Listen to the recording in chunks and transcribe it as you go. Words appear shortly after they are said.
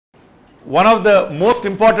one of the most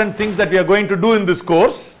important things that we are going to do in this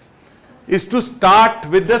course is to start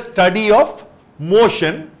with the study of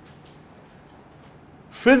motion.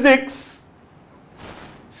 Physics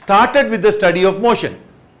started with the study of motion.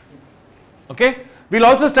 Okay? We'll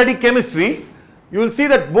also study chemistry. You will see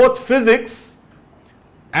that both physics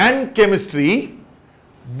and chemistry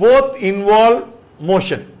both involve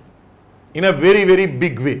motion in a very, very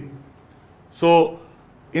big way. So,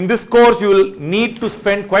 in this course you will need to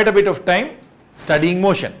spend quite a bit of time studying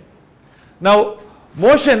motion. Now,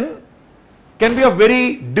 motion can be of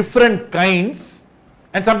very different kinds,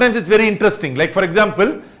 and sometimes it's very interesting. Like for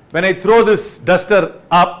example, when I throw this duster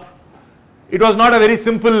up, it was not a very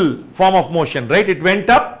simple form of motion, right? It went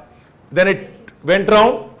up, then it went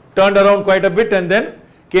round, turned around quite a bit and then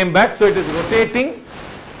came back. So it is rotating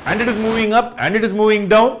and it is moving up and it is moving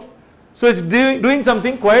down. So it's doing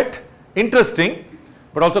something quite interesting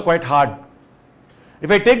but also quite hard.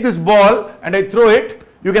 If I take this ball and I throw it,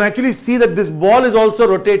 you can actually see that this ball is also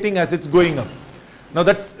rotating as it's going up. Now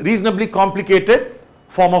that's reasonably complicated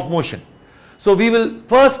form of motion. So we will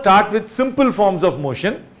first start with simple forms of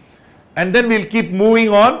motion and then we'll keep moving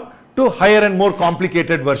on to higher and more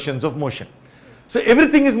complicated versions of motion. So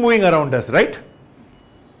everything is moving around us, right?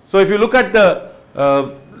 So if you look at the,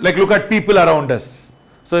 look at people around us.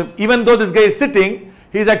 So even though this guy is sitting,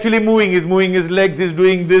 he's actually moving his legs, he's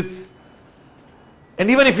doing this.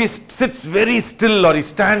 And even if he sits very still or he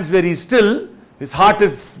stands very still, his heart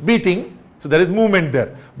is beating, so there is movement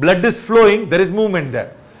there. Blood is flowing, there is movement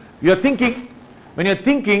there. You are thinking, when you are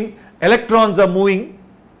thinking, electrons are moving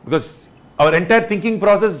because our entire thinking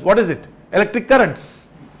process, what is it? Electric currents.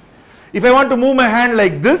 If I want to move my hand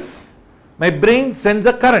like this, my brain sends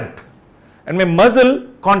a current and my muscle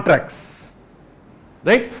contracts,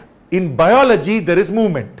 right? In biology, there is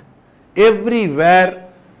movement. Everywhere,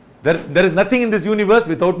 there is nothing in this universe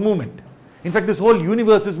without movement. In fact, this whole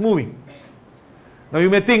universe is moving. Now you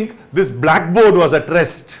may think this blackboard was at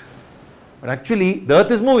rest, but actually the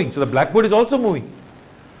earth is moving, so the blackboard is also moving.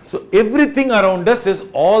 So everything around us is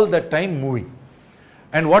all the time moving.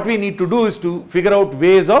 And what we need to do is to figure out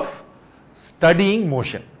ways of studying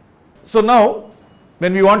motion. So now,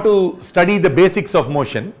 when we want to study the basics of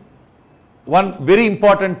motion, one very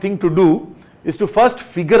important thing to do is to first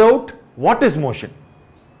figure out what is motion.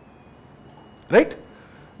 Right?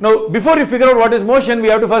 Now, before you figure out what is motion, we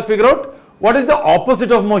have to first figure out what is the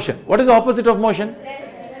opposite of motion. What is the opposite of motion?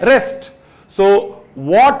 Rest. So,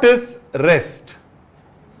 what is rest?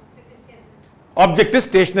 Object is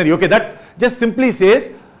stationary. Okay, that just simply says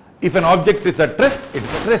if an object is at rest, it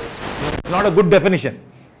is at rest. It's not a good definition.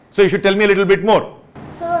 So, you should tell me a little bit more.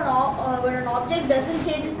 So, when an object doesn't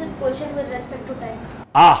change its position with respect to time.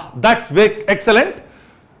 Ah, that's very excellent.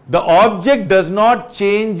 The object does not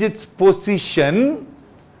change its position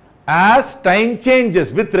as time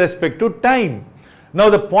changes with respect to time. Now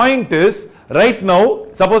the point is, right now,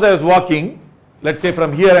 suppose I was walking, let's say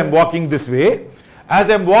from here I am walking this way. As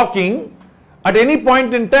I am walking, at any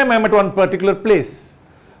point in time I am at one particular place.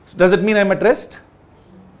 So does it mean I am at rest?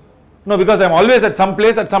 No, because I am always at some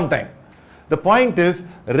place at some time. The point is,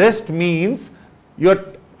 rest means your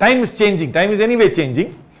time is changing, time is anyway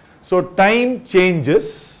changing. So time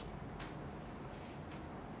changes,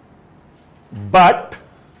 but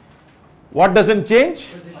what doesn't change?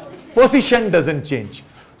 Position doesn't change.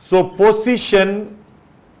 So position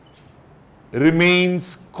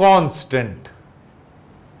remains constant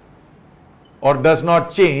or does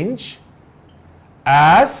not change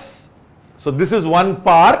as, so this is one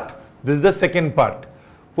part, this is the second part.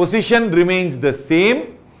 Position remains the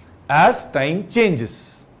same as time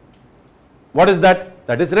changes. What is that?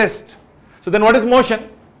 That is rest. So then what is motion?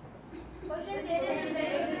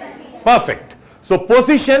 Perfect. So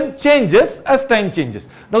position changes as time changes.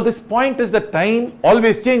 Now this point is that time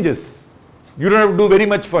always changes. You don't have to do very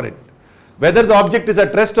much for it. Whether the object is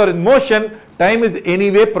at rest or in motion, time is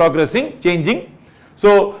anyway progressing, changing.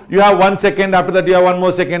 So you have 1 second, after that you have 1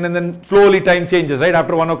 more second, and then slowly time changes, right?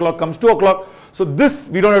 After 1 o'clock comes 2 o'clock. So this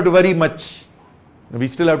we don't have to worry much. We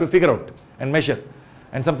still have to figure out and measure.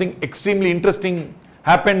 And something extremely interesting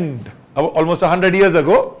happened almost 100 years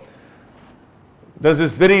ago. There's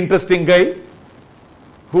this very interesting guy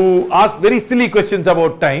who asked very silly questions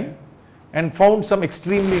about time and found some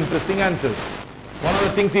extremely interesting answers. One of the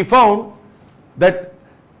things he found, that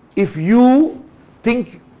if you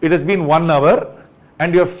think it has been 1 hour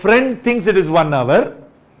and your friend thinks it is 1 hour,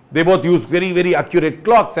 they both use very, very accurate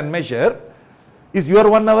clocks and measure. Is your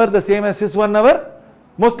 1 hour the same as his 1 hour?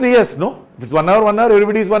 Mostly yes, no? If it's 1 hour,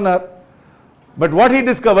 everybody is 1 hour. But what he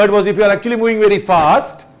discovered was if you are actually moving very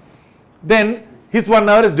fast, then his 1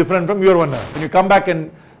 hour is different from your 1 hour. When you come back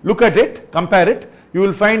and look at it, compare it, you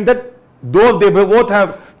will find that though they both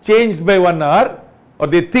have changed by 1 hour, or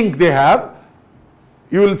they think they have,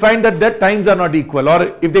 you will find that their times are not equal.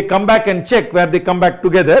 Or if they come back and check where they come back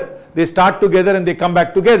together, they start together and they come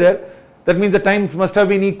back together, that means the times must have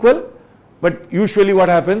been equal. But usually what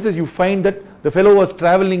happens is you find that the fellow was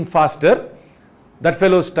traveling faster, that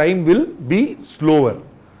fellow's time will be slower.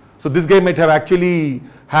 So this guy might have actually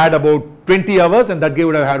had about 20 hours and that guy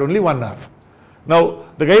would have had only 1 hour. Now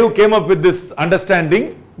the guy who came up with this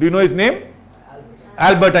understanding, do you know his name?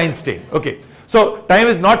 Albert Einstein. Okay. So time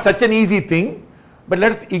is not such an easy thing, but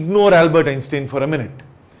let us ignore Albert Einstein for a minute.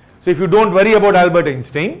 So if you don't worry about Albert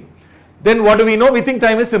Einstein, then what do we know? We think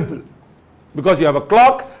time is simple. Because you have a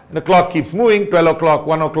clock, and the clock keeps moving, 12 o'clock,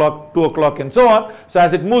 1 o'clock, 2 o'clock and so on. So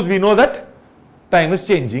as it moves, we know that time is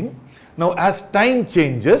changing. Now as time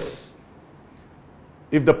changes,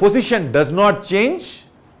 if the position does not change,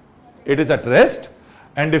 it is at rest.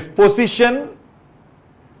 And if position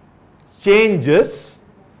changes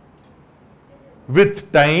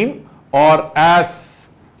with time or as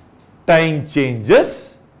time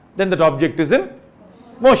changes, then that object is in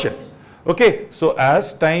motion. Okay, so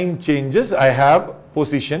as time changes, I have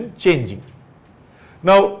position changing.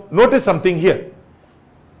 Now notice something here.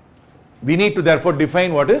 We need to therefore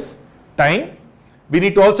define what is time. We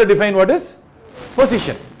need to also define what is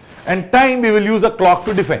position. And time we will use a clock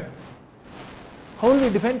to define. How will we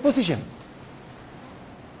define position?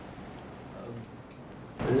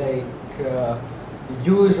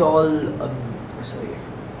 Use all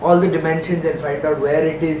the dimensions and find out where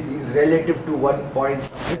it is relative to one point.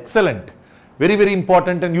 Excellent. Very, very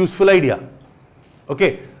important and useful idea.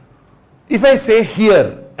 Okay. If I say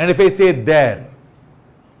here and if I say there,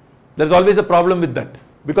 there is always a problem with that.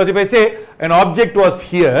 Because if I say an object was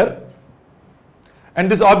here and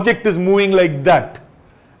this object is moving like that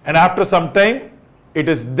and after some time it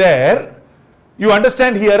is there, you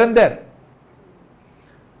understand here and there.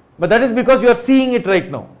 But that is because you are seeing it right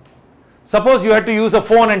now. Suppose you had to use a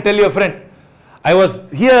phone and tell your friend, I was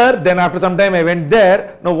here, then after some time I went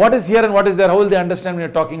there. Now what is here and what is there? How will they understand when you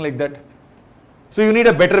are talking like that? So you need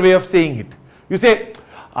a better way of saying it. You say,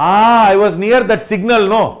 I was near that signal,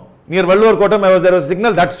 no. Near Vallur Kotam, there was a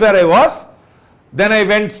signal, that's where I was. Then I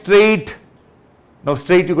went straight. Now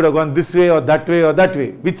straight you could have gone this way or that way or that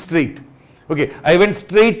way. Which straight? Okay, I went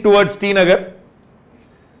straight towards T Nagar.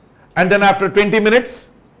 And then after 20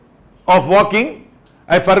 minutes of walking,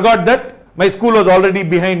 I forgot that my school was already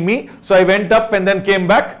behind me. So I went up and then came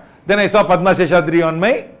back. Then I saw Padma Seshadri on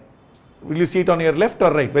my, will you see it on your left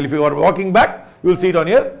or right? Well, if you are walking back, you will see it on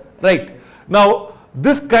your right. Now,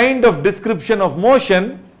 this kind of description of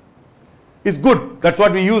motion is good. That's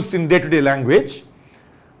what we used in day-to-day language.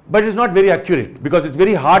 But it's not very accurate because it's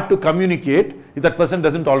very hard to communicate if that person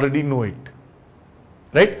doesn't already know it.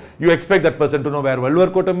 Right? You expect that person to know where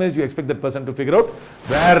Vallur Kotam is, you expect that person to figure out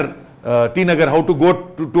where T Nagar, how to go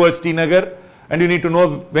towards T Nagar, and you need to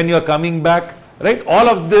know when you are coming back. Right? All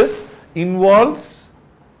of this involves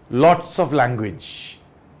lots of language,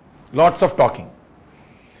 lots of talking.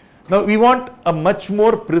 Now we want a much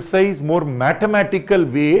more precise, more mathematical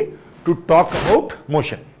way to talk about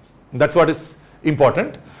motion. That's what is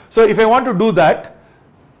important. So if I want to do that,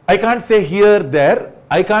 I can't say here, there.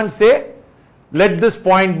 I can't say let this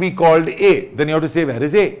point be called A. Then you have to say where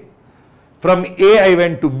is A. From A I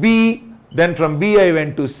went to B, then from B I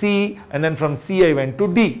went to C, and then from C I went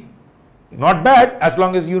to D. Not bad as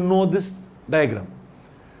long as you know this diagram.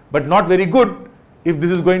 But not very good if this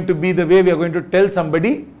is going to be the way we are going to tell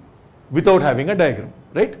somebody without having a diagram,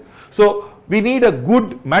 right? So we need a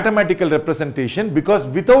good mathematical representation because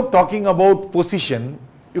without talking about position,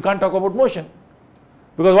 you can't talk about motion.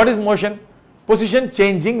 Because what is motion? Position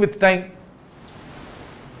changing with time,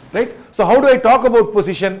 right? So how do I talk about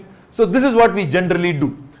position? So this is what we generally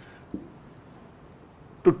do.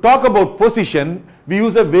 To talk about position, we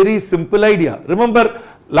use a very simple idea. Remember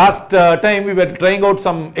last time we were trying out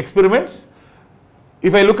some experiments.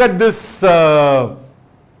 If I look at this,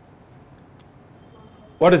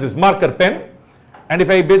 what is this, marker pen, and if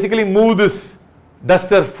I basically move this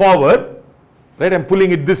duster forward, right, I am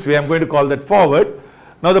pulling it this way, I am going to call that forward.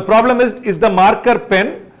 Now the problem is the marker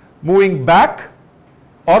pen moving back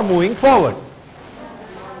or moving forward?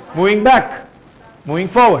 Moving back, moving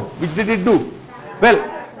forward. Which did it do? Well,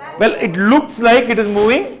 it looks like it is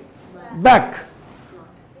moving back.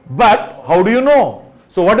 But how do you know?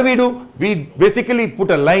 So what do? We basically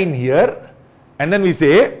put a line here and then we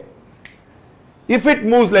say, if it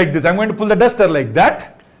moves like this, I am going to pull the duster like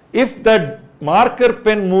that. If the marker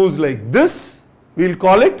pen moves like this, we will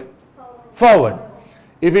call it forward.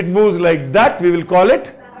 If it moves like that, we will call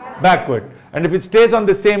it backward. And if it stays on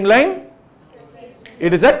the same line,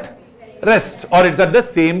 it is at rest, or it's at the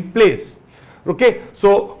same place. Okay,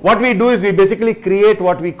 so what we do is we basically create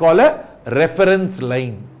what we call a reference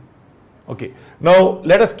line. Okay, now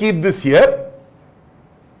let us keep this here,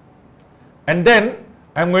 and then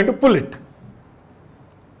I am going to pull it.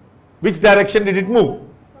 Which direction did it move?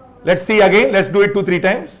 Let's see again, let's do it 2-3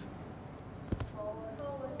 times.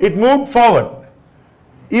 It moved forward.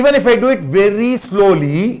 Even if I do it very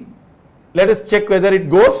slowly, let us check whether it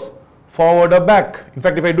goes forward or back. In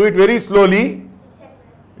fact, if I do it very slowly,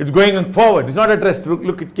 it's going forward. It's not at rest.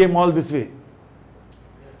 Look, it came all this way.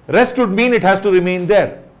 Rest would mean it has to remain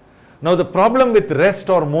there. Now the problem with rest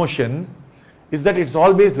or motion is that it's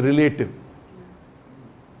always relative.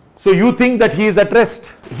 So you think that he is at rest.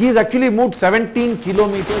 He has actually moved 17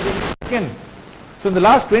 kilometers in a second. So in the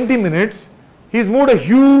last 20 minutes, he's moved a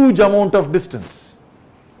huge amount of distance.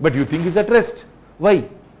 But you think he's at rest. Why?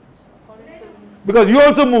 Because you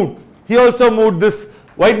also moved. He also moved, this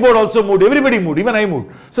whiteboard also moved, everybody moved, even I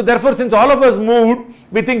moved. So therefore, since all of us moved,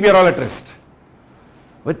 we think we are all at rest.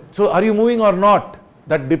 But so are you moving or not?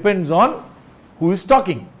 That depends on who is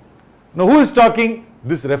talking. Now who is talking?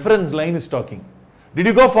 This reference line is talking. Did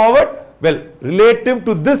you go forward? Well, relative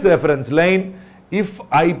to this reference line, if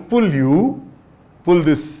I pull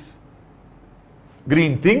this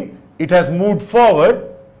green thing, it has moved forward,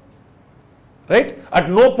 right? At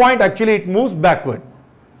no point actually it moves backward.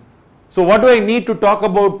 So what do I need to talk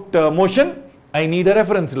about motion? I need a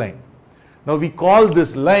reference line. Now we call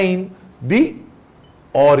this line the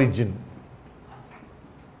origin.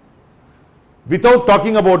 Without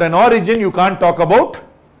talking about an origin, you can't talk about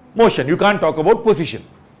motion. You can't talk about position.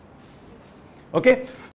 Okay.